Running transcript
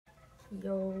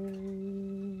Yo.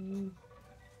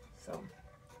 So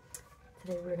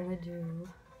today we're gonna do,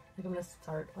 I'm gonna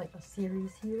start like a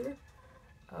series here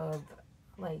of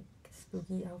like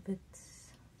spooky outfits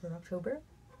for October.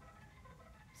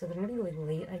 So they're gonna be like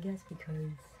late, I guess, because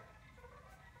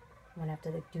I'm gonna have to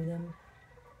like do them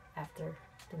after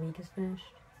the week is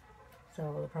finished. So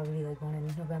it'll probably be like one in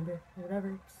November or whatever.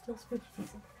 It's still spooky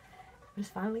season. But it's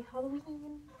finally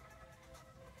Halloween.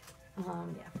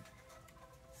 Yeah.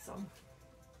 So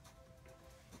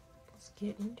let's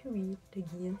get into it, I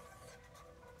guess.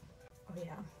 Oh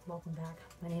yeah, welcome back.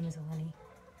 My name is Eleni.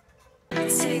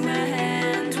 Take my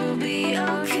hand, we'll be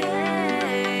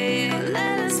okay.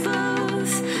 Let us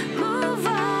both move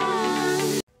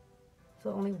on.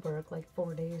 So I only work like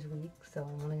 4 days a week, so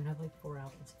I'm only gonna have like 4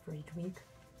 outfits for each week.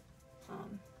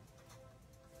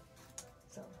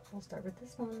 So we'll start with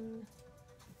this one.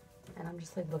 And I'm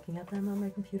just like looking at them on my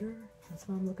computer. That's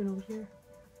why I'm looking over here.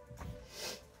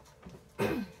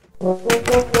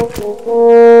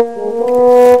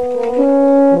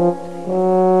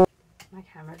 My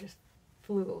camera just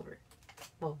flew over.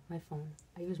 Well, my phone.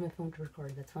 I use my phone to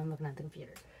record. That's why I'm looking at the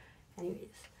computer.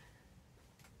 Anyways.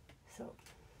 So,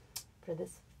 for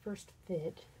this first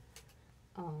fit,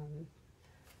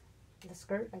 the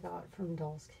skirt I got from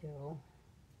dollskill.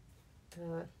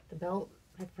 The belt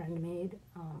my friend made.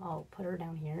 I'll put her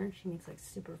down here. She makes like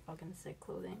super fucking sick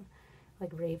clothing.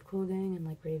 Like rave clothing and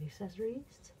like rave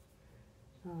accessories.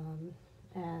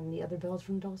 And the other belts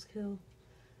from dollskill.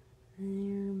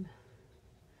 And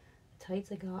the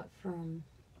tights I got from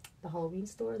the Halloween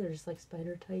store. They're just like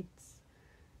spider tights.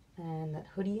 And that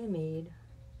hoodie I made.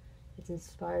 It's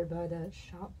inspired by that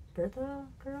Shop Bertha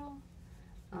girl.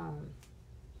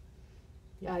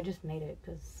 Yeah, I just made it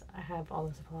because I have all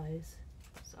the supplies.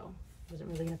 So I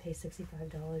wasn't really gonna pay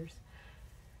 $65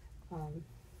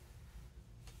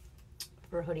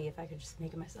 for a hoodie if I could just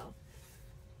make it myself.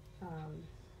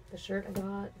 The shirt I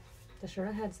got, the shirt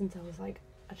I had since I was like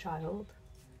a child.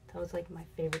 That was like my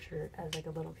favorite shirt as like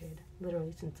a little kid,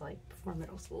 literally since like before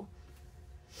middle school.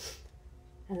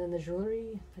 And then the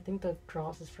jewelry, I think the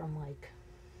cross is from like,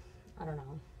 I don't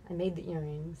know. I made the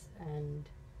earrings and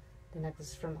the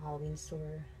necklace from the Halloween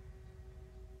store.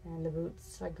 And the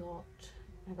boots I got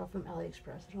from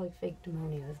AliExpress. They're like fake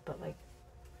demonias, but like,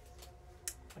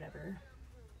 whatever.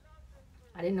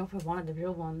 I didn't know if I wanted the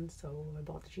real ones, so I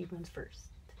bought the cheap ones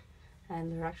first.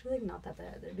 And they're actually like not that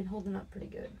bad. They've been holding up pretty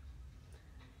good.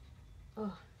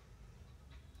 Oh.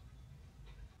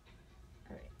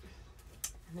 Alright.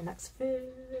 And the next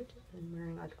fit, I'm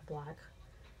wearing like a black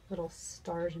little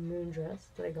stars and moon dress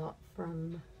that I got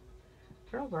from,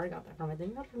 I don't know where I got that from. I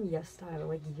think I got it from Yes Style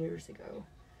like years ago.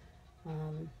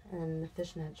 And the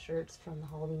fishnet shirts from the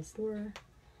Halloween store.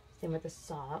 Same with the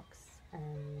socks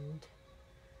and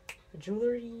the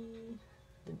jewelry.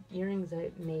 The earrings I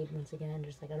made once again,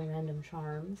 just like out of random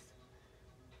charms.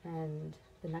 And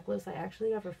the necklace I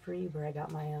actually got for free where I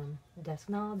got my desk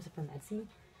knobs from Etsy.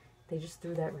 They just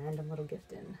threw that random little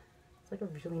gift in. It's like a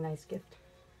really nice gift.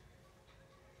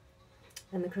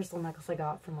 And the crystal necklace I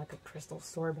got from like a crystal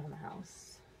store by my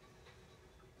house.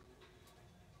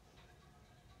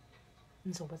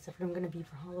 And so what's I'm gonna be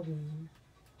for Halloween?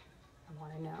 I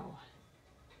wanna know.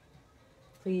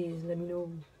 Please let me know.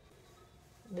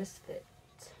 This fit.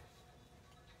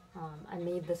 I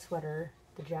made the sweater,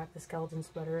 the Jack the Skeleton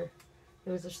sweater.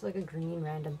 It was just like a green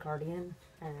random cardigan,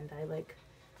 and I like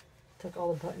took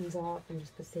all the buttons off and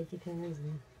just put safety pins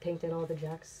and painted all the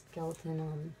Jack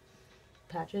Skeleton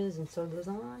patches and sewed those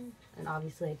on. And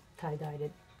obviously I tie-dyed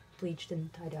it, bleached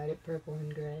and tie-dyed it purple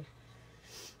and gray.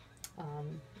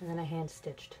 And then I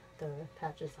hand-stitched the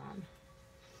patches on.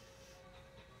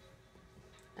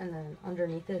 And then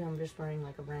underneath it, I'm just wearing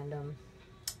like a random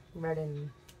red and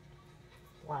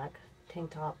black tank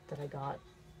top that I got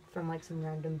from like some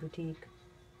random boutique.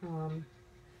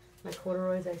 My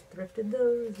corduroys, I thrifted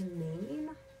those in Maine.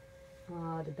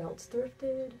 The belt's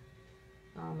thrifted.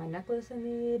 My necklace I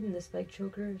made, and the spike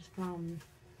choker is from,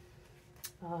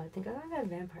 I think I got that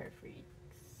Vampire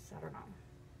Freaks. I don't know.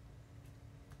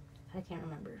 I can't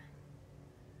remember.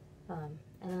 And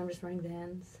then I'm just wearing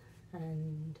Vans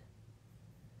and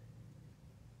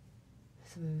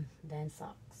some Vans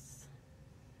socks.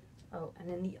 Oh, and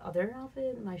then the other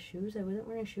outfit, my shoes, I wasn't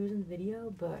wearing shoes in the video,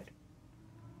 but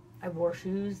I wore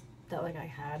shoes that like I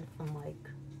had from like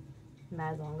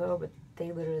mad long ago, but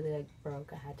they literally like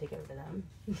broke. I had to get rid of them.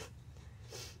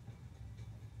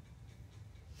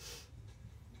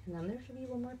 And then there should be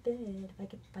one more bit if I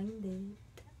could find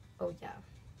it. Oh yeah.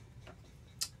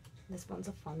 This one's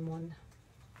a fun one.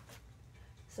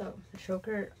 So, the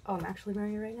choker, oh, I'm actually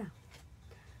wearing it right now.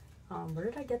 Where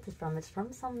did I get this from? It's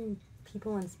from some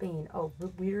people in Spain. Oh,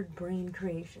 Weird Brain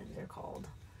Creation, they're called.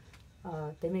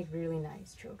 They make really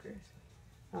nice chokers.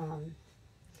 And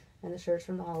the shirt's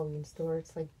from the Halloween store.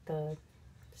 It's like the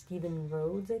Stephen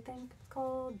Rhodes, I think it's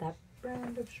called. That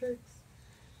brand of shirts.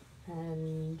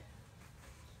 And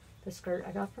the skirt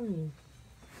I got from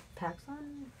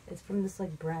PacSun. It's from this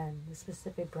like brand, this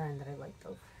specific brand that I like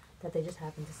though. That they just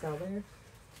happen to sell there.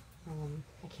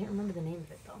 I can't remember the name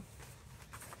of it though.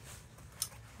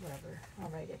 Whatever, I'll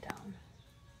write it down.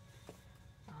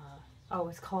 Oh,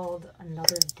 it's called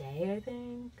Another Day, I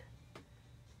think.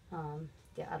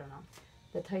 Yeah, I don't know.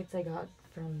 The tights I got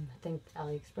from, I think,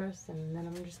 AliExpress, and then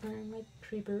I'm just wearing my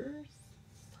creepers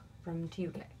from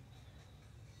TUK.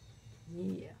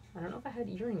 Yeah, I don't know if I had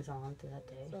earrings on to that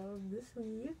day. So this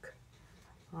week,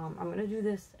 I'm gonna do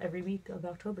this every week of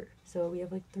October. So we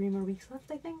have like 3 more weeks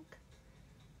left, I think.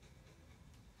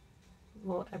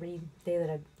 Well, every day that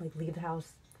I like leave the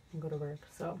house and go to work,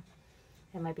 so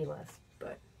it might be less,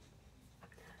 but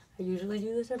I usually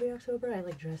do this every October. I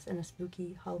like dress in a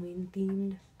spooky Halloween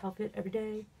themed outfit every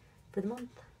day for the month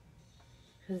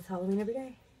because it's Halloween every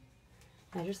day.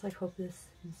 And I just like hope this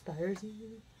inspires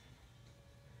you,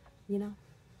 you know.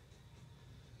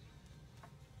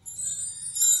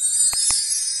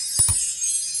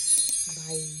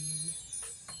 Bye.